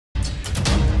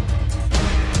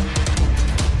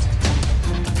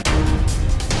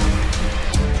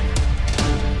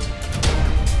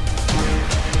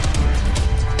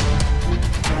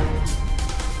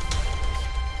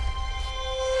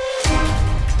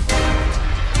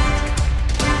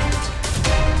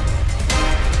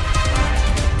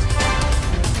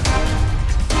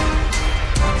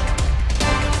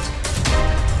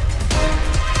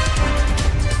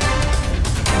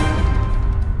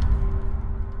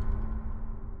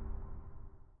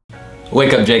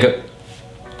Wake up, Jacob.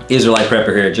 Israelite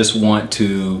Prepper here. Just want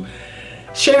to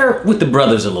share with the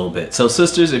brothers a little bit. So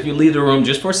sisters, if you leave the room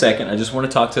just for a second, I just want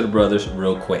to talk to the brothers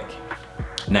real quick.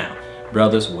 Now,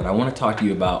 brothers, what I want to talk to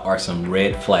you about are some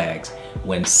red flags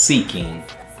when seeking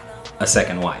a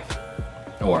second wife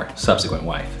or subsequent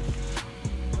wife.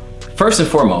 First and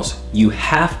foremost, you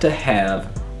have to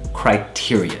have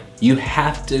criteria. You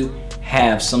have to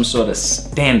have some sort of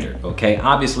standard, okay?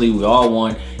 Obviously, we all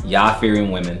want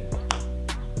Yah-fearing women.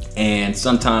 And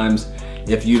sometimes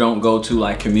if you don't go to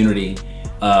like community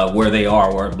where they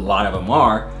are, where a lot of them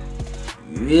are,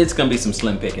 it's gonna be some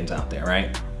slim pickings out there,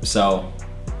 right? So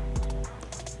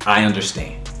I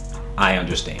understand.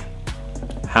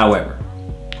 However,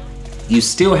 you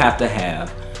still have to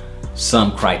have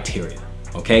some criteria,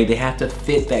 okay? They have to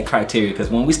fit that criteria, because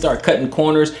when we start cutting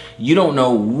corners, you don't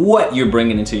know what you're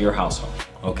bringing into your household,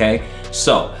 okay?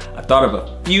 So I thought of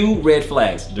a few red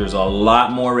flags. There's a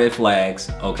lot more red flags,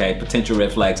 okay, potential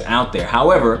red flags out there.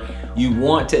 However, you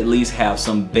want to at least have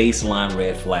some baseline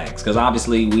red flags, because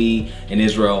obviously we in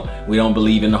Israel, we don't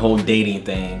believe in the whole dating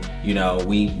thing. You know,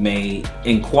 we may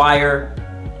inquire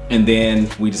and then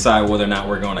we decide whether or not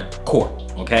we're gonna court,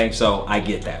 okay? So I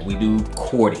get that, we do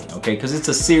courting, okay? Because it's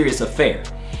a serious affair.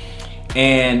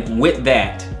 And with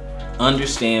that,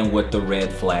 understand what the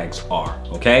red flags are,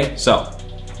 okay? So,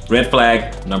 red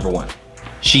flag number one.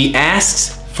 She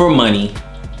asks for money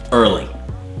early.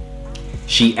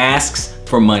 She asks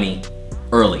for money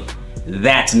early.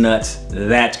 That's nuts,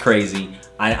 that's crazy.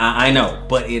 I know,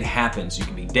 but it happens. You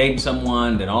can be dating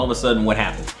someone, then all of a sudden what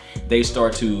happens? They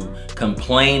start to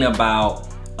complain about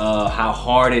how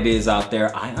hard it is out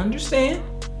there. I understand,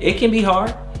 it can be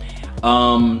hard.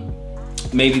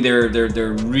 Maybe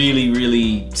they're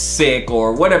really sick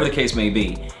or whatever the case may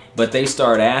be, but they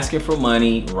start asking for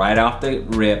money right off the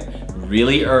rip,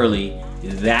 really early.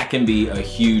 That can be a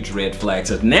huge red flag.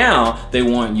 So now they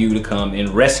want you to come and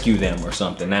rescue them or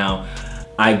something. Now,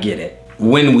 I get it.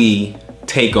 When we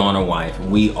take on a wife,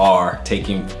 we are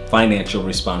taking financial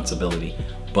responsibility,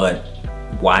 but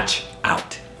watch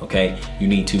out, okay? You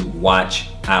need to watch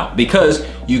out, because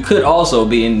you could also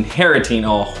be inheriting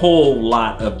a whole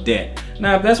lot of debt.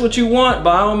 Now, if that's what you want,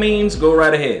 by all means, go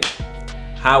right ahead.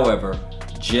 However,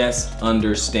 just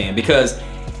understand, because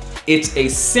it's a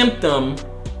symptom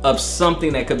of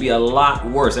something that could be a lot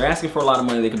worse. They're asking for a lot of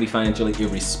money. They could be financially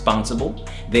irresponsible.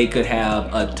 They could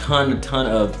have a ton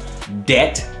of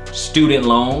debt, student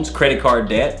loans, credit card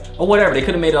debt, or whatever. They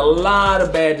could have made a lot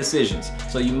of bad decisions.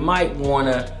 So you might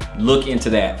wanna look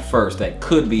into that first. That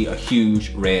could be a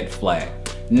huge red flag.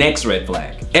 Next red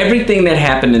flag. Everything that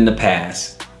happened in the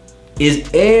past is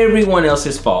everyone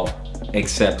else's fault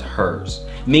except hers.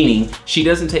 Meaning she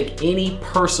doesn't take any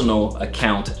personal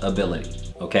accountability.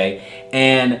 Okay,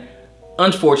 and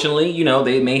unfortunately, you know,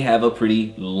 they may have a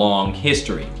pretty long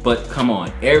history, but come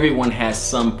on, everyone has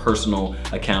some personal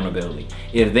accountability.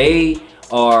 If they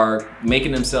are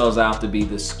making themselves out to be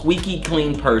the squeaky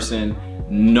clean person,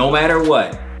 no matter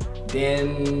what,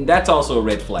 then that's also a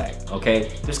red flag,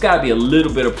 okay? There's gotta be a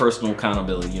little bit of personal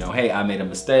accountability. You know, hey, I made a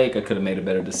mistake, I could have made a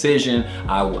better decision,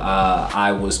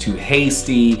 I was too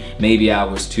hasty, maybe I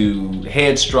was too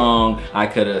headstrong, I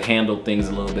could have handled things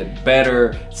a little bit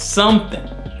better. Something,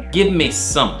 give me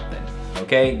something,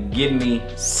 okay? Give me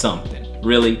something.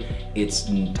 Really, it's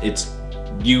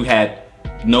you had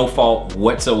no fault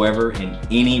whatsoever in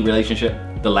any relationship.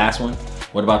 The last one,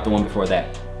 what about the one before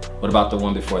that? What about the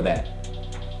one before that?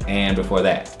 And before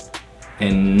that,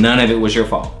 and none of it was your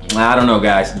fault. I don't know,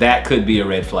 guys, that could be a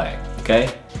red flag, okay?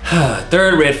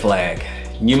 Third red flag,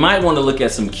 you might want to look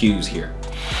at some cues here.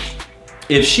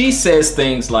 If she says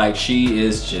things like she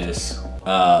is just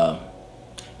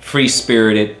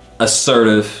free-spirited,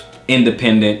 assertive,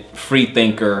 independent, free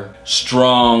thinker,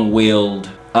 strong-willed,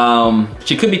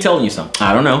 she could be telling you something.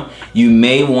 I don't know. You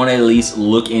may want to at least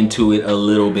look into it a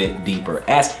little bit deeper.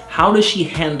 Ask, how does she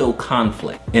handle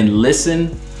conflict? And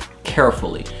listen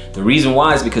carefully. The reason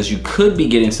why is because you could be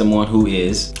getting someone who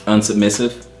is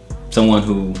unsubmissive, someone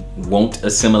who won't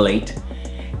assimilate.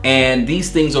 And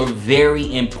these things are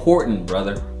very important,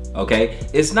 brother, okay?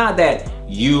 It's not that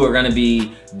you are gonna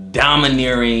be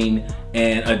domineering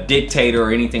and a dictator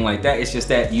or anything like that. It's just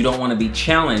that you don't wanna be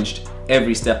challenged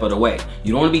every step of the way.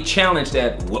 You don't want to be challenged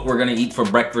at what we're gonna eat for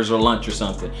breakfast or lunch or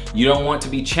something. You don't want to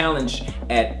be challenged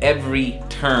at every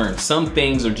turn. Some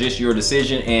things are just your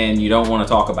decision and you don't want to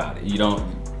talk about it.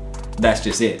 That's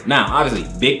just it. Now, obviously,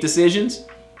 big decisions,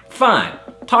 fine.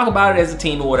 Talk about it as a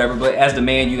team or whatever, but as the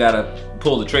man, you gotta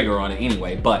pull the trigger on it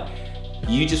anyway. But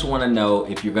you just want to know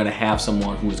if you're going to have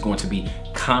someone who is going to be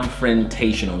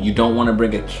confrontational. You don't want to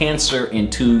bring a cancer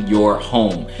into your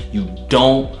home. You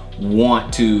don't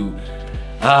want to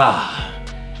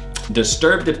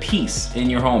disturb the peace in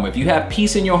your home. If you have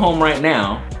peace in your home right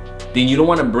now, then you don't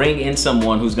want to bring in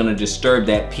someone who's going to disturb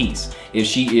that peace. If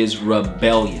she is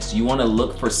rebellious, you want to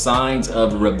look for signs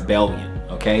of rebellion,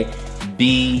 okay?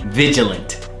 Be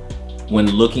vigilant when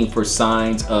looking for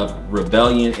signs of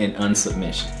rebellion and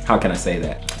unsubmission. How can I say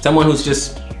that? Someone who's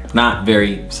just not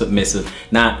very submissive,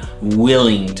 not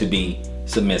willing to be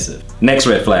submissive. Next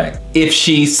red flag. If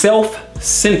she's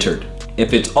self-centered,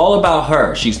 if it's all about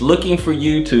her, she's looking for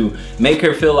you to make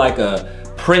her feel like a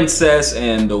princess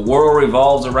and the world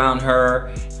revolves around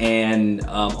her, and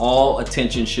all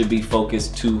attention should be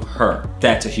focused to her.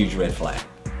 That's a huge red flag,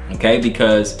 okay?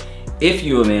 Because if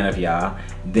you're a man of Yah,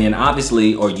 then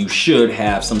obviously, or you should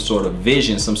have some sort of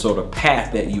vision, some sort of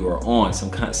path that you are on,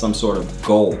 some sort of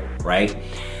goal, right?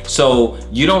 So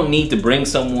you don't need to bring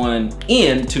someone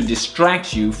in to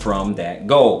distract you from that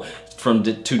goal, to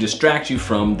distract you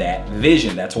from that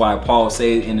vision. That's why Paul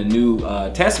says in the New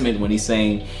Testament, when he's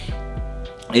saying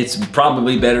it's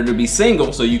probably better to be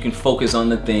single so you can focus on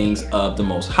the things of the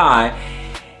Most High,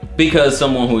 because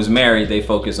someone who is married, they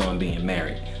focus on being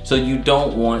married. So you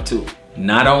don't want to,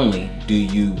 not only do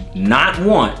you not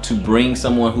want to bring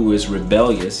someone who is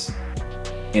rebellious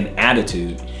in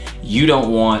attitude, you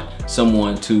don't want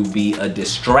someone to be a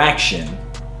distraction,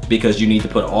 because you need to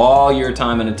put all your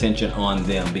time and attention on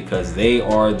them because they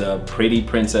are the pretty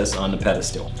princess on the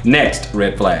pedestal. Next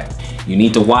red flag. You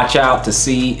need to watch out to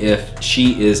see if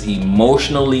she is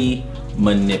emotionally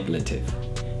manipulative,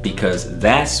 because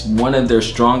that's one of their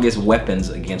strongest weapons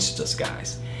against us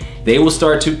guys. They will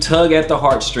start to tug at the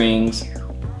heartstrings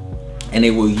and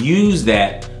they will use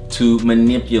that to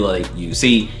manipulate you.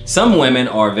 See, some women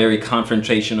are very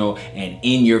confrontational and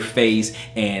in your face,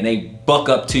 and they buck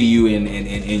up to you,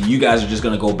 and you guys are just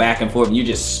gonna go back and forth and you're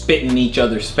just spitting in each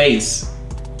other's face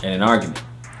in an argument.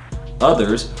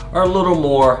 Others are a little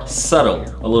more subtle,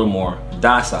 a little more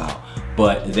docile,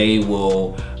 but they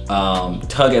will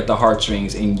tug at the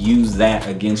heartstrings and use that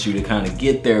against you to kind of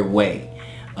get their way.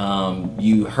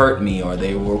 You hurt me, or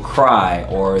they will cry,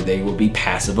 or they will be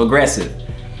passive aggressive.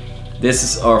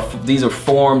 These are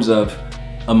forms of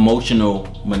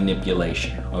emotional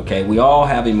manipulation, okay? We all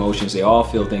have emotions, they all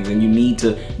feel things, and you need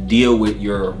to deal with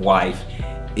your wife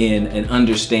in an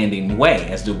understanding way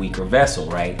as the weaker vessel,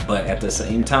 right? But at the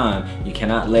same time, you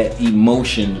cannot let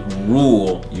emotion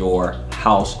rule your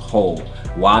household.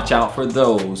 Watch out for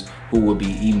those who will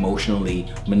be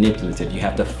emotionally manipulative. You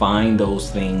have to find those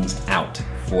things out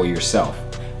for yourself.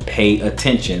 Pay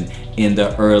attention in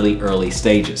the early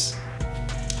stages.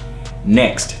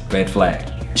 Next red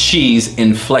flag. She's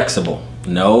inflexible.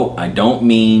 No, I don't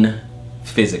mean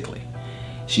physically.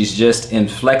 She's just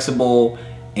inflexible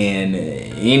in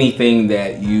anything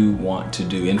that you want to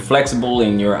do. Inflexible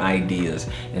in your ideas.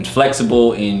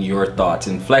 Inflexible in your thoughts.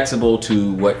 Inflexible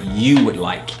to what you would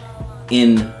like.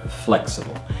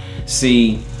 Inflexible.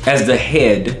 See, as the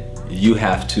head, you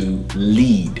have to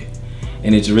lead.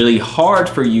 And it's really hard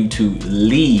for you to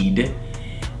lead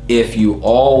if you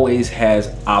always have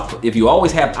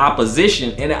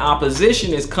opposition, and the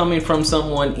opposition is coming from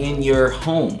someone in your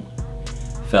home.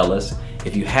 Fellas,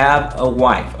 if you have a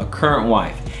wife, a current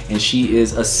wife, and she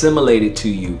is assimilated to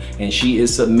you, and she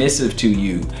is submissive to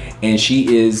you, and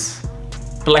she is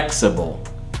flexible,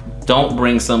 don't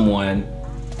bring someone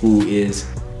who is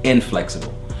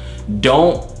inflexible.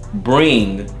 Don't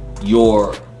bring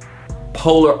your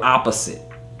polar opposite,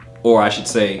 or I should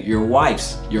say your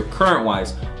current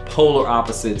wife's polar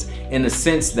opposites, in the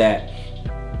sense that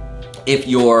if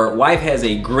your wife has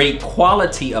a great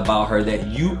quality about her that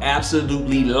you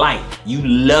absolutely like, you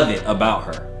love it about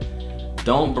her,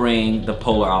 don't bring the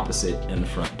polar opposite in the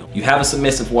front door. You have a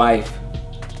submissive wife,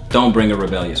 don't bring a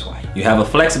rebellious wife. You have a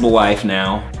flexible wife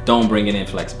now, don't bring an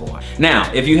inflexible wife.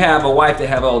 Now, if you have a wife that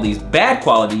have all these bad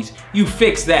qualities, you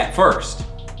fix that first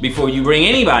before you bring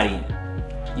anybody in.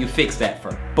 You fix that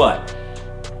first. But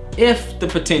if the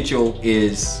potential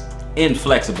is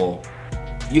inflexible,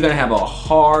 you're gonna have a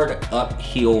hard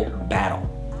uphill battle.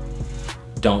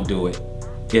 Don't do it.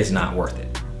 It's not worth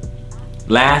it.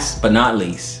 Last but not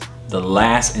least, the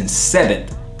last and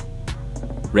seventh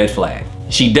red flag.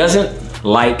 She doesn't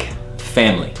like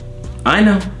family. I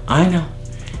know.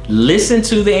 Listen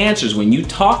to the answers. When you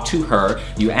talk to her,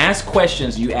 you ask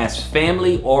questions, you ask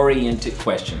family-oriented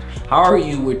questions. How are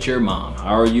you with your mom?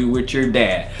 How are you with your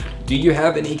dad? Do you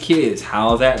have any kids?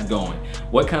 How's that going?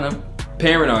 What kind of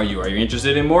parent are you? Are you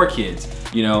interested in more kids?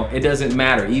 You know, it doesn't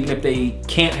matter. Even if they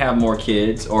can't have more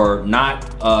kids, or not,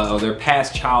 or they're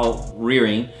past child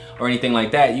rearing or anything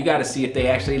like that, you gotta see if they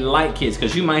actually like kids,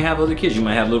 because you might have other kids. You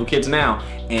might have little kids now,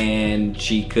 and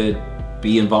she could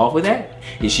be involved with that?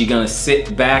 Is she gonna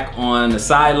sit back on the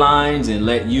sidelines and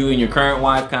let you and your current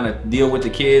wife kind of deal with the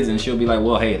kids, and she'll be like,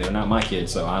 well, hey, they're not my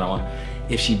kids, so I don't want.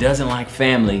 If she doesn't like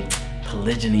family,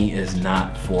 polygyny is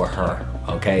not for her,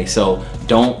 okay? So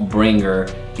don't bring her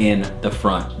in the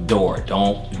front door.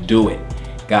 Don't do it.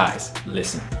 Guys,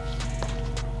 listen.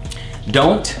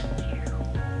 Don't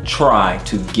try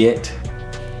to get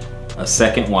a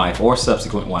second wife or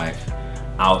subsequent wife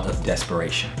out of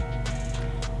desperation.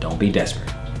 Don't be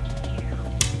desperate.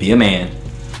 Be a man,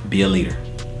 be a leader.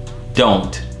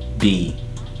 Don't be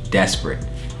desperate.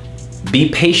 Be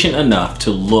patient enough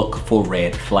to look for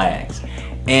red flags.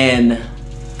 And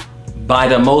by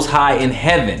the Most High in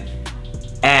heaven,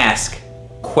 ask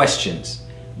questions.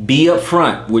 Be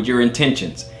upfront with your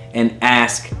intentions and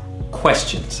ask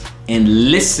questions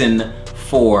and listen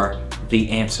for the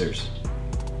answers.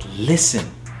 Listen.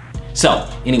 So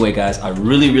anyway, guys, I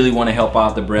really want to help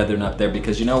out the brethren up there,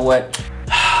 because you know what?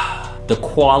 The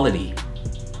quality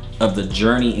of the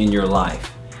journey in your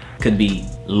life could be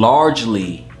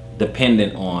largely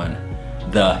dependent on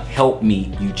the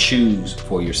helpmeet you choose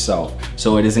for yourself.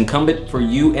 So it is incumbent for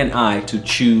you and I to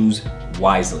choose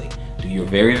wisely. Do your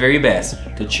very best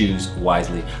to choose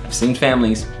wisely. I've seen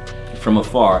families from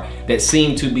afar that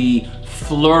seem to be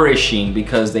flourishing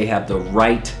because they have the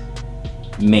right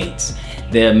mates.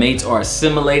 Their mates are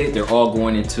assimilated, they're all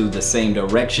going into the same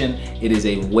direction. It is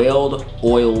a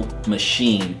well-oiled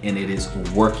machine, and it is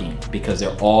working because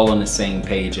they're all on the same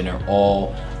page and they're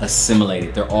all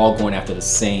assimilated. They're all going after the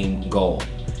same goal.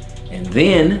 And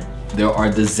then there are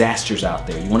disasters out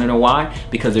there. You wanna know why?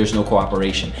 Because there's no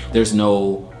cooperation, there's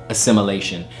no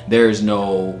assimilation, there's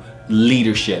no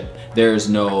leadership, there's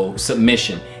no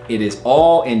submission. It is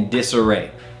all in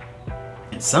disarray.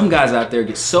 Some guys out there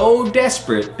get so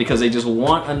desperate because they just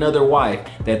want another wife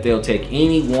that they'll take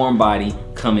any warm body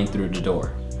coming through the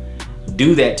door.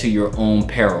 Do that to your own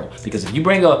peril, because if you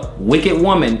bring a wicked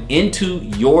woman into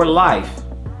your life,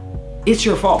 it's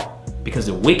your fault, because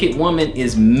the wicked woman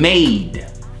is made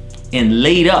and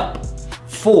laid up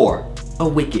for a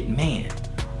wicked man.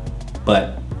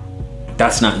 But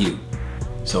that's not you.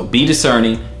 So be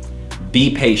discerning,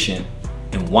 be patient,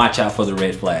 and watch out for the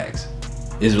red flags.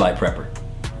 Israelite Prepper.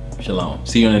 Shalom.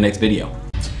 See you in the next video.